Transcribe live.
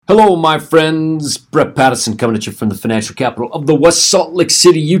Hello, my friends. Brett Pattison coming at you from the financial capital of the West Salt Lake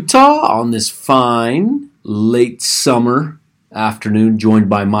City, Utah on this fine late summer afternoon, joined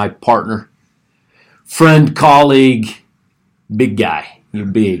by my partner, friend, colleague, big guy. You're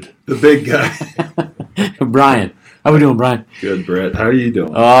big. The big guy. Brian. How we doing, Brian? Good, Brett. How are you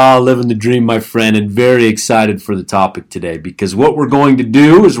doing? Oh, living the dream, my friend, and very excited for the topic today because what we're going to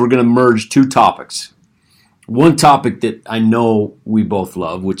do is we're going to merge two topics. One topic that I know we both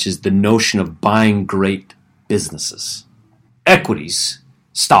love, which is the notion of buying great businesses. Equities,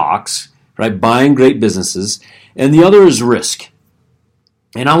 stocks, right? Buying great businesses. And the other is risk.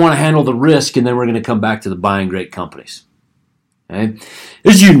 And I want to handle the risk, and then we're going to come back to the buying great companies. Okay?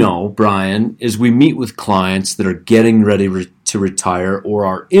 As you know, Brian, as we meet with clients that are getting ready to retire or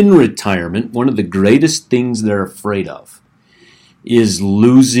are in retirement, one of the greatest things they're afraid of is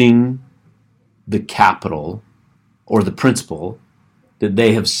losing the capital or the principal that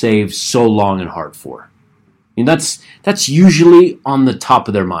they have saved so long and hard for. I mean, that's usually on the top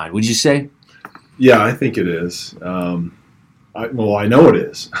of their mind. Would you say? Yeah, I think it is. I know it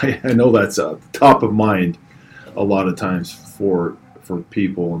is. I know that's top of mind a lot of times for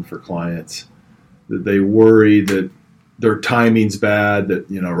people and for clients, that they worry that their timing's bad, that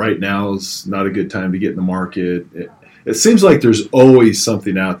right now is not a good time to get in the market. It seems like there's always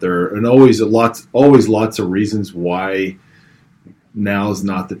something out there, and always lots of reasons why now is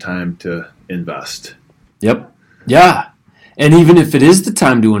not the time to invest. Yep. Yeah. And even if it is the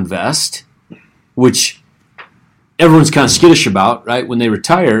time to invest, which everyone's kind of skittish about, right? When they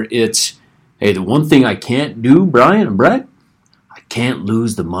retire, it's, hey, the one thing I can't do, Brian and Brett, I can't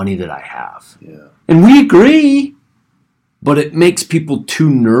lose the money that I have. Yeah. And we agree, but it makes people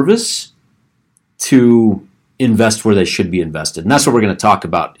too nervous to invest where they should be invested. And that's what we're going to talk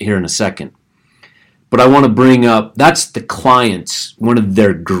about here in a second. But I want to bring up, that's the clients, one of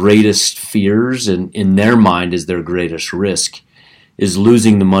their greatest fears, and in their mind is their greatest risk, is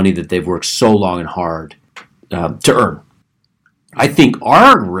losing the money that they've worked so long and hard to earn. I think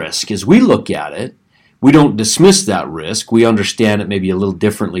our risk, as we look at it, we don't dismiss that risk. We understand it maybe a little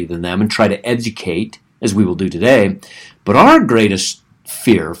differently than them and try to educate, as we will do today. But our greatest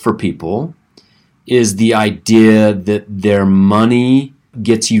fear for people is the idea that their money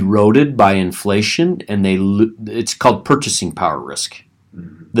gets eroded by inflation, and it's called purchasing power risk.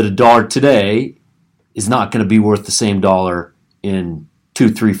 Mm-hmm. That a dollar today is not going to be worth the same dollar in 2,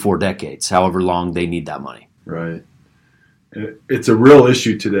 3, 4 decades, however long they need that money. Right. It's a real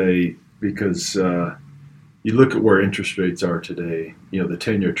issue today because you look at where interest rates are today. The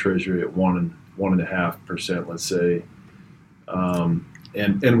 10-year Treasury at 1.5%, let's say,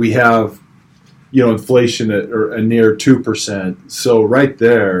 and we have inflation at near 2%. So right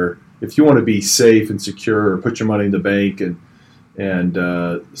there, if you want to be safe and secure, or put your money in the bank and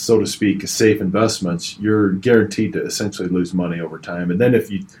so to speak, safe investments, you're guaranteed to essentially lose money over time. And then if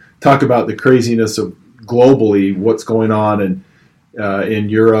you talk about the craziness of globally what's going on in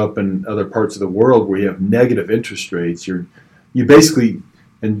Europe and other parts of the world where you have negative interest rates, you basically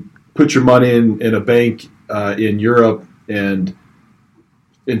and put your money in a bank in Europe, and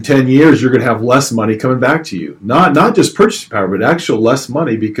in 10 years, you're going to have less money coming back to you. Not just purchasing power, but actual less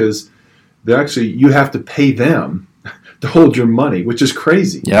money, because you have to pay them to hold your money, which is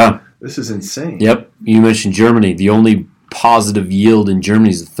crazy. Yeah. This is insane. Yep. You mentioned Germany. The only positive yield in Germany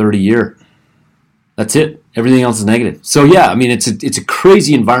is the 30-year. That's it. Everything else is negative. So, yeah, I mean, it's a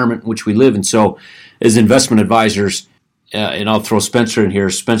crazy environment in which we live. And so as investment advisors, and I'll throw Spencer in here.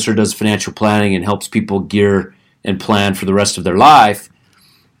 Spencer does financial planning and helps people gear and plan for the rest of their life.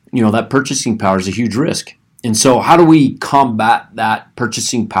 That purchasing power is a huge risk. And so how do we combat that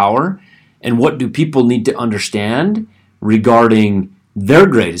purchasing power? And what do people need to understand regarding their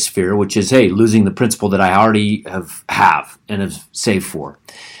greatest fear, which is, hey, losing the principal that I already have and have saved for?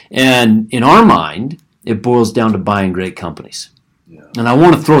 And in our mind, it boils down to buying great companies. Yeah. And I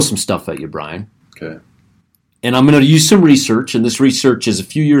want to throw some stuff at you, Brian. Okay. And I'm going to use some research, and this research is a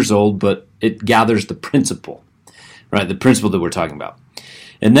few years old, but it gathers the principle, right? The principle that we're talking about.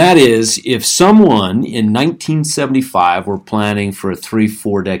 And that is, if someone in 1975 were planning for a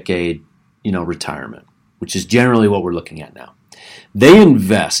 3-4 decade, retirement, which is generally what we're looking at now, they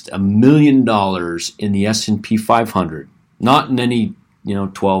invest $1 million in the S&P 500, not in any,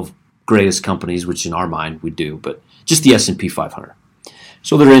 12 greatest companies, which in our mind we do, but just the S&P 500.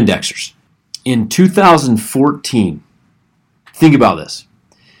 So they're indexers. In 2014, think about this.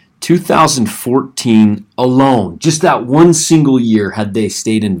 2014 alone, just that one single year, had they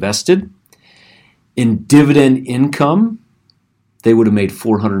stayed invested in dividend income, they would have made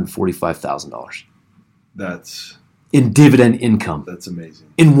 $445,000. That's in dividend income. That's amazing.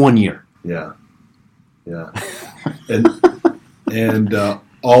 In 1 year. Yeah. And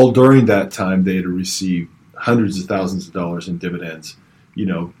all during that time, they had received hundreds of thousands of dollars in dividends,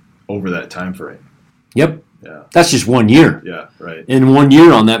 over that time frame. Yep. Yeah. That's just 1 year. Yeah, right. In 1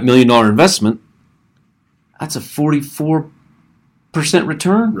 year on that $1 million investment, that's a 44%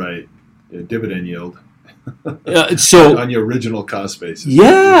 return. Right. Dividend yield. So on your original cost basis.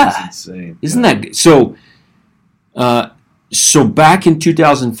 Yeah. It's insane. Isn't that good? So back in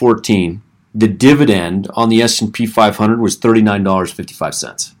 2014, the dividend on the S&P 500 was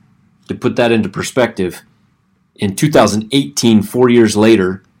 $39.55. To put that into perspective, in 2018, 4 years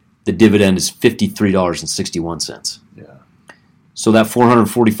later, the dividend is $53.61. Yeah. So that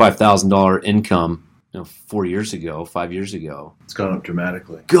 $445,000 income, 4 years ago, 5 years ago, it's gone up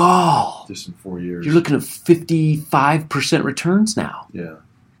dramatically. God, just in 4 years. You're looking at 55% returns now. Yeah.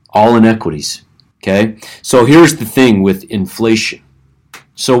 All in equities. Okay? So here's the thing with inflation.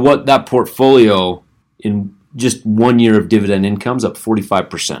 So what that portfolio in just 1 year of dividend income is up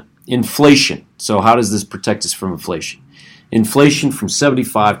 45%. Inflation. So how does this protect us from inflation? Inflation from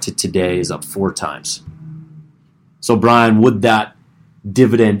 75 to today is up 4 times. So Brian, would that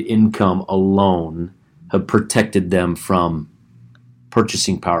dividend income alone have protected them from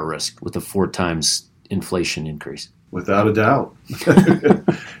purchasing power risk with a 4 times inflation increase? Without a doubt.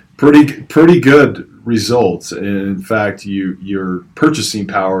 Pretty good results. And in fact, your purchasing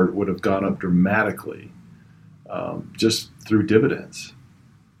power would have gone up dramatically just through dividends.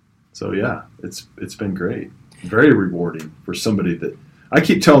 So yeah, it's been great. Very rewarding for somebody that I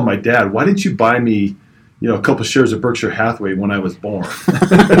keep telling my dad, why didn't you buy me, a couple shares of Berkshire Hathaway when I was born?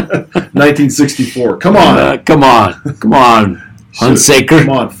 1964. Come on. Come on. Hunsaker. Come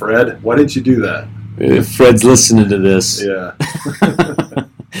on, Fred. Why didn't you do that? Fred's listening to this. Yeah.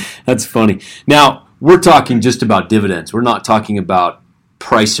 That's funny. Now, we're talking just about dividends. We're not talking about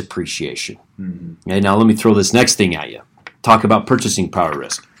price appreciation. Mm-hmm. Okay, now let me throw this next thing at you. Talk about purchasing power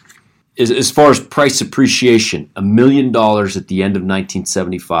risk. As far as price appreciation, $1 million at the end of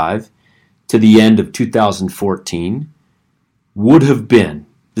 1975 to the end of 2014 would have been,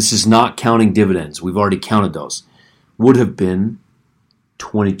 this is not counting dividends, we've already counted those, would have been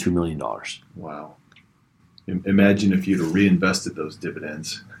 $22 million. Wow. Imagine if you'd have reinvested those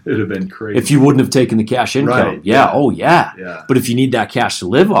dividends. It would have been crazy. If you wouldn't have taken the cash income. Right. Yeah. Oh, yeah. Yeah. But if you need that cash to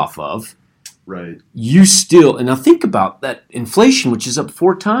live off of, right. You still, and now think about that inflation, which is up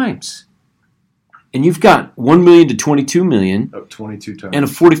 4 times. And you've got $1 million to $22 million. Up 22 times. And a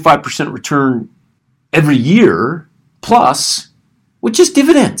 45% return every year plus, with just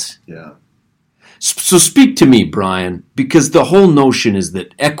dividends. Yeah. So speak to me, Brian, because the whole notion is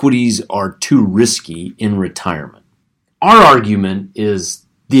that equities are too risky in retirement. Our argument is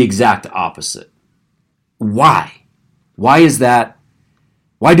the exact opposite. Why? Why is that?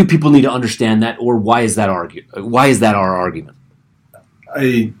 Why do people need to understand that, or why is that our argument?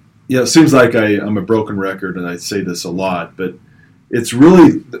 It seems like I'm a broken record, and I say this a lot, but it's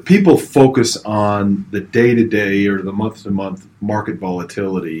really people focus on the day-to-day or the month-to-month market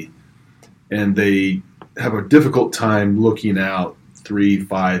volatility, and they have a difficult time looking out 3,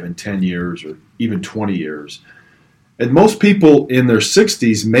 5, and 10 years, or even 20 years. And most people in their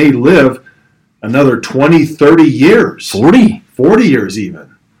 60s may live another 20, 30 years. 40 years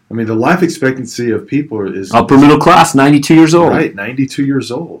even. I mean, the life expectancy of people is... Upper middle class, 92 years old. Right, 92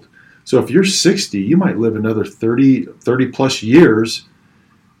 years old. So if you're 60, you might live another 30 plus years.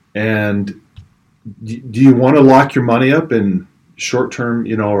 And do you want to lock your money up in short-term,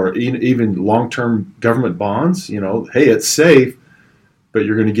 or even long-term government bonds? Hey, it's safe, but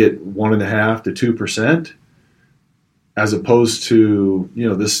you're going to get 1.5% to 2%, as opposed to,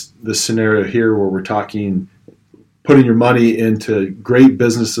 this scenario here where we're talking putting your money into great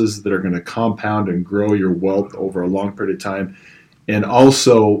businesses that are going to compound and grow your wealth over a long period of time, and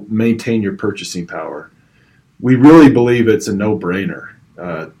also maintain your purchasing power. We really believe it's a no-brainer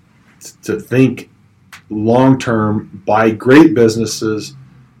to think long-term, buy great businesses,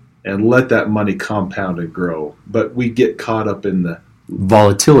 and let that money compound and grow. But we get caught up in the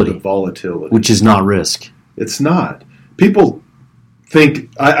volatility, which is not risk. It's not. People think.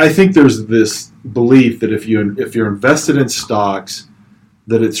 I think there's this belief that if you're invested in stocks,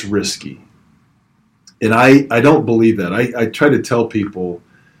 that it's risky. And I don't believe that. I try to tell people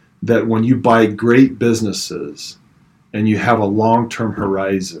that when you buy great businesses and you have a long-term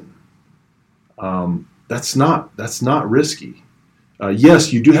horizon, that's not risky.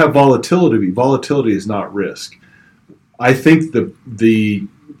 Yes, you do have volatility. Volatility is not risk. I think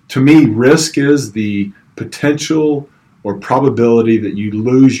to me, risk is the potential or probability that you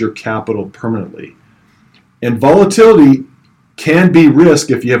lose your capital permanently. And volatility can be risk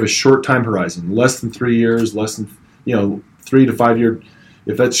if you have a short time horizon, less than 3 years, less than 3 to 5 year.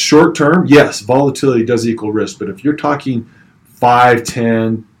 If that's short term, yes, volatility does equal risk. But if you're talking 5,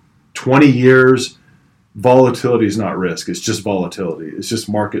 10, 20 years, volatility is not risk. It's just volatility. It's just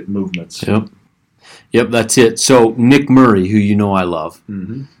market movements. Yep, that's it. So Nick Murray, who you know I love,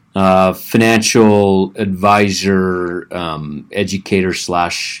 financial advisor, educator /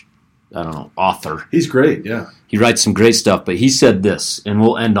 author. He's great, yeah. He writes some great stuff, but he said this, and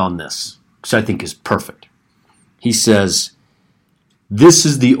we'll end on this, which I think is perfect. He says, this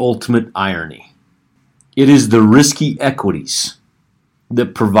is the ultimate irony. It is the risky equities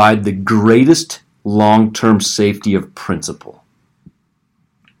that provide the greatest long-term safety of principal.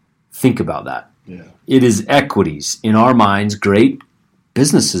 Think about that. Yeah. It is equities, in our minds, great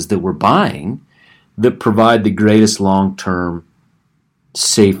businesses that we're buying that provide the greatest long-term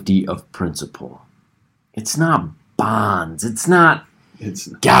safety of principal. It's not bonds. It's not,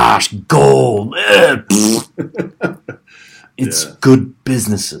 gold. It's good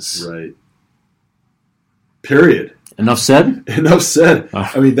businesses. Right. Period. Enough said? Enough said.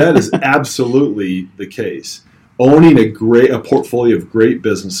 I mean, that is absolutely the case. Owning a portfolio of great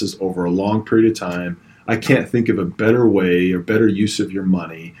businesses over a long period of time, I can't think of a better way or better use of your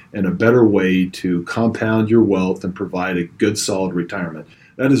money and a better way to compound your wealth and provide a good, solid retirement.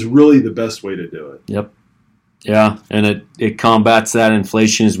 That is really the best way to do it. Yep. Yeah, and it combats that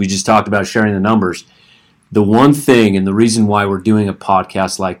inflation, as we just talked about, sharing the numbers. The one thing, and the reason why we're doing a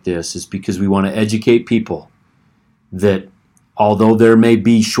podcast like this, is because we want to educate people that although there may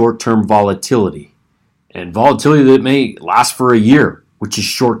be short-term volatility, and volatility that may last for a year, which is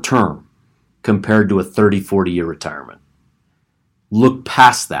short-term, compared to a 30, 40-year retirement. Look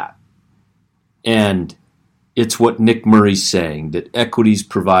past that. And it's what Nick Murray's saying, that equities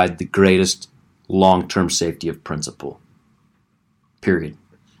provide the greatest long-term safety of principal. Period.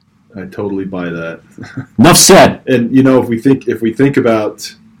 I totally buy that. Enough said. And if we think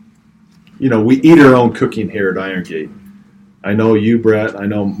about, we eat our own cooking here at Irongate. I know you, Brett. I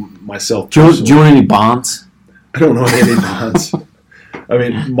know myself. Do you own any bonds? I don't own any bonds. I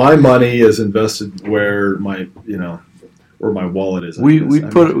mean, my money is invested where my wallet is. We eat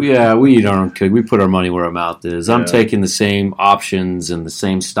our own cooking. We put our money where our mouth is. I'm taking the same options and the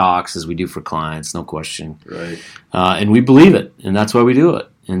same stocks as we do for clients, no question. Right. And we believe it, and that's why we do it.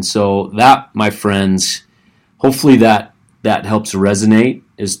 And so that, my friends, hopefully that helps resonate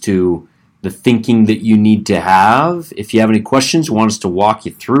as to the thinking that you need to have. If you have any questions, want us to walk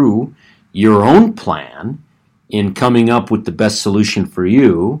you through your own plan in coming up with the best solution for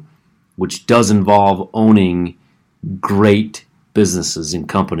you, which does involve owning great businesses and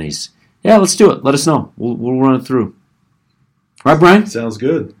companies. Yeah, let's do it. Let us know. We'll run it through. All right, Brian? Sounds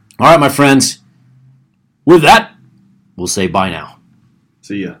good. All right, my friends. With that, we'll say bye now.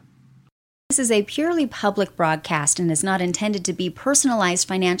 See ya. This is a purely public broadcast and is not intended to be personalized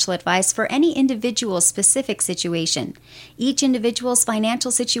financial advice for any individual's specific situation. Each individual's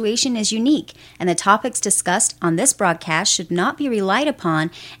financial situation is unique, and the topics discussed on this broadcast should not be relied upon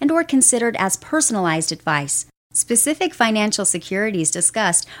and/or considered as personalized advice. Specific financial securities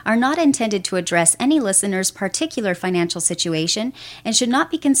discussed are not intended to address any listener's particular financial situation and should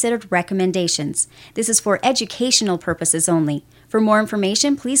not be considered recommendations. This is for educational purposes only. For more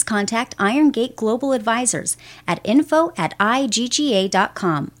information, please contact Irongate Global Advisors at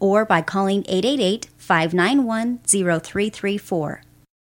info@igga.com or by calling 888-591-0334.